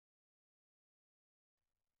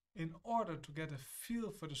In order to get a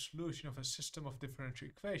feel for the solution of a system of differential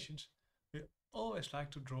equations, we always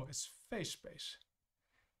like to draw its phase space.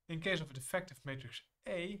 In case of a defective matrix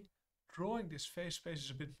A, drawing this phase space is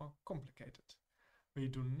a bit more complicated. We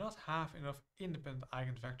do not have enough independent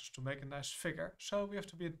eigenvectors to make a nice figure, so we have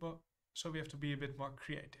to be a bit more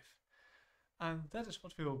creative. And that is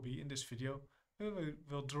what we will be in this video. We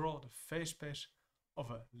will draw the phase space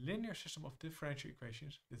of a linear system of differential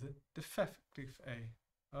equations with a defective A.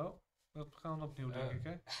 Oh, dat gaan we opnieuw denk ik,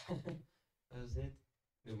 hè? Wat is dit?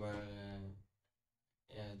 Doe maar...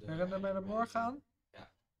 ja, doe Herinner me er morgen aan?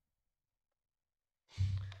 Ja.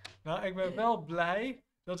 Nou, ik ben wel blij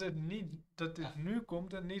dat dit nu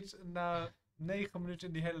komt en niet na 9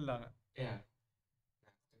 minuten die hele lange. Ja.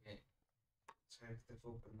 Nou, oké. Schrijf het even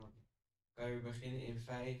op en dan kan je beginnen in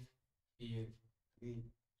 5, 4,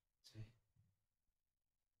 3, 2.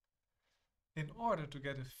 In order to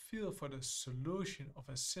get a feel for the solution of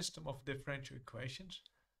a system of differential equations,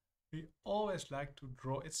 we always like to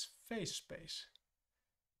draw its phase space.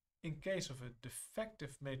 In case of a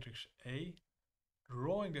defective matrix A,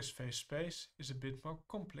 drawing this phase space is a bit more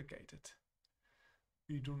complicated.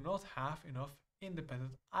 We do not have enough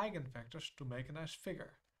independent eigenvectors to make a nice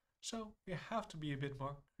figure, so we have to be a bit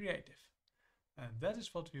more creative. And that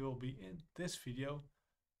is what we will be in this video,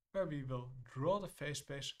 where we will draw the phase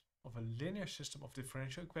space of a linear system of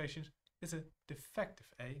differential equations with a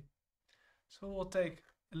defective A. So we'll take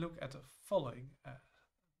a look at the following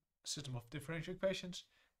system of differential equations.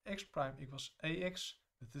 X prime equals ax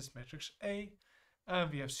with this matrix A,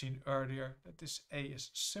 and we have seen earlier that this A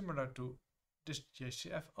is similar to this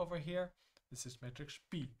JCF over here. This is matrix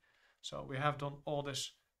P. So we have done all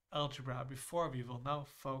this algebra before. We will now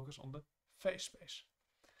focus on the phase space.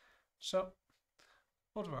 So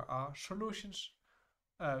what were our solutions?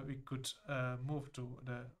 We could move to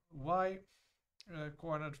the y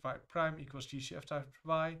coordinate. Y prime equals GCF times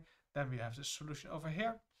y. Then we have this solution over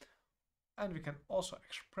here. And we can also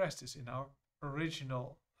express this in our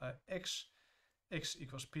original x. X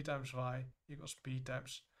equals p times y equals p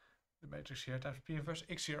times the matrix here times p inverse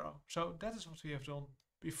x0. So that is what we have done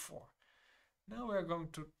before. Now we are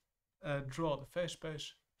going to draw the phase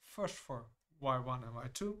space first for y1 and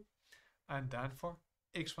y2, and then for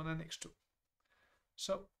x1 and x2.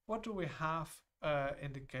 So what do we have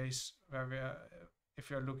in the case where we are, if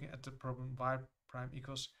you are looking at the problem y prime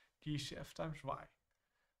equals GCF times y?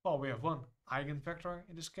 Well, we have one eigenvector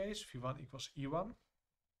in this case, v1 equals e1.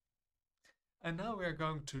 And now we are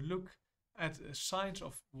going to look at the signs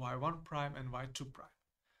of y1 prime and y2 prime.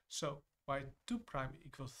 So y2 prime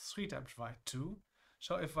equals 3 times y2.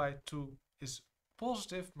 So if y2 is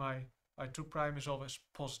positive, my y2 prime is always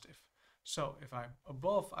positive. So if I'm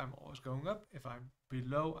above, I'm always going up. If I'm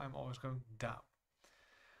below, I'm always going down.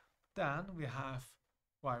 Then we have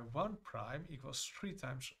y1 prime equals 3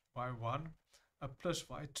 times y1 plus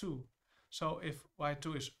y2. So if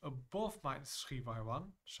y2 is above minus 3y1,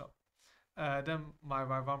 so then my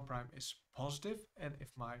y1 prime is positive, and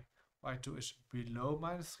if my y2 is below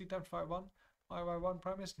minus 3 times y1, my y1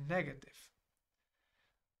 prime is negative.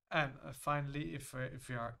 And finally, if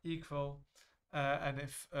we are equal, and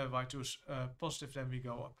if y2 is positive, then we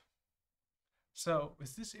go up. So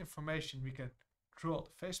with this information, we can draw the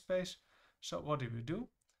phase space. So what do?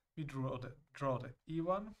 We draw the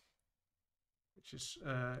E1, which is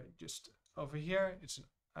just over here. It's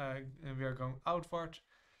and we are going outward.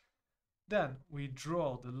 Then we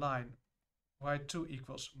draw the line y2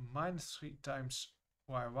 equals minus 3 times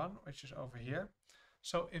y1, which is over here.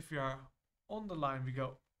 So if we are on the line, we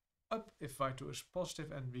go up if y2 is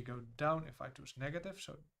positive, and we go down if y2 is negative.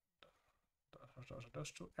 So those are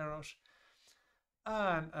those two arrows.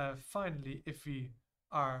 And finally, if we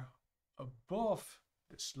are above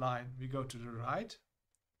this line, we go to the right.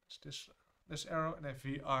 That's this arrow. And if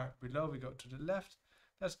we are below, we go to the left.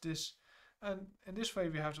 That's this. And in this way,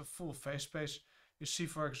 we have the full phase space. You see,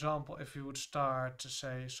 for example, if we would start to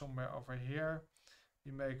say somewhere over here,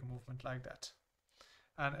 we make a movement like that.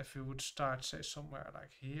 And if we would start, say, somewhere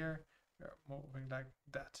like here, we are moving like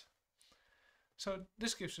that. So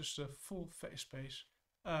this gives us the full phase space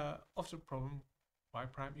of the problem y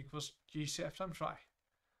prime equals GCF times y.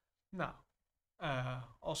 Now,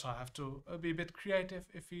 also I have to be a bit creative.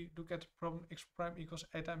 If we look at the problem x prime equals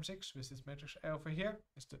a times x with this matrix A over here,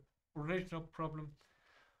 it's the original problem.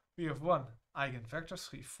 We have one eigenvector,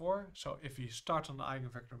 3, 4. So if we start on the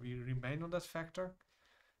eigenvector, we remain on that vector.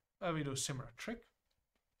 We do a similar trick.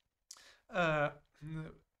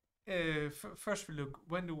 First we look,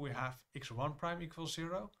 when do we have x1 prime equals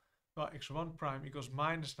 0? Well, x1 prime equals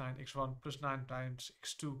minus 9 x1 plus 9 times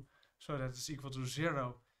x2, so that is equal to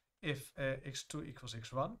 0 if x2 equals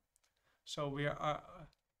x1. So we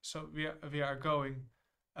are going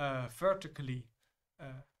vertically.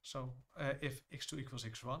 If x2 equals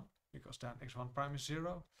x1, because then x1 prime is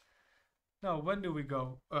 0. Now, when do we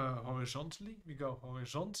go horizontally? We go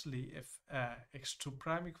horizontally if x2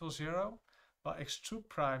 prime equals 0, while x2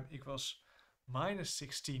 prime equals minus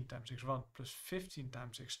 16 times x1 plus 15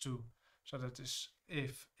 times x2. So that is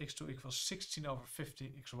if x2 equals 16 over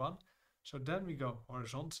 15 x1. So then we go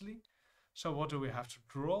horizontally. So what do we have to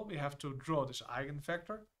draw? We have to draw this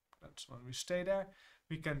eigenvector. That's when we stay there.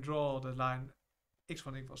 We can draw the line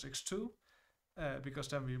x1 equals x2, because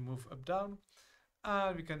then we move up down.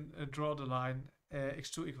 And we can draw the line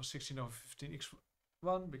x2 equals 16 over 15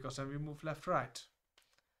 x1, because then we move left right.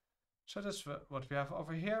 So that's what we have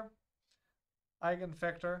over here.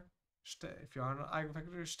 Eigenvector. If you are an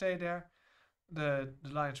eigenvector, you stay there. The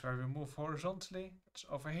lines where we move horizontally, that's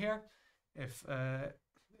over here. If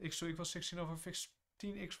x2 equals 16 over 15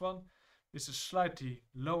 x1, this is slightly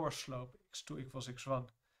lower slope, x2 equals x1,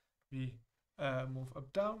 we move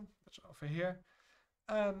up down, that's over here.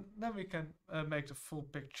 And then we can make the full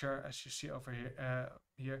picture as you see over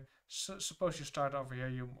here. So suppose you start over here,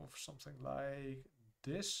 you move something like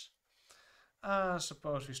this.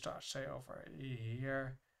 Suppose we start, say, over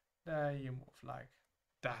here, then you move like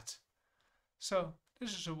that. So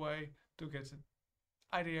this is a way to get an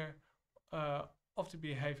idea of the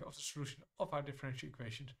behavior of the solution of our differential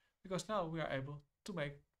equations, because now we are able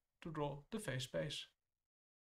to draw the phase space.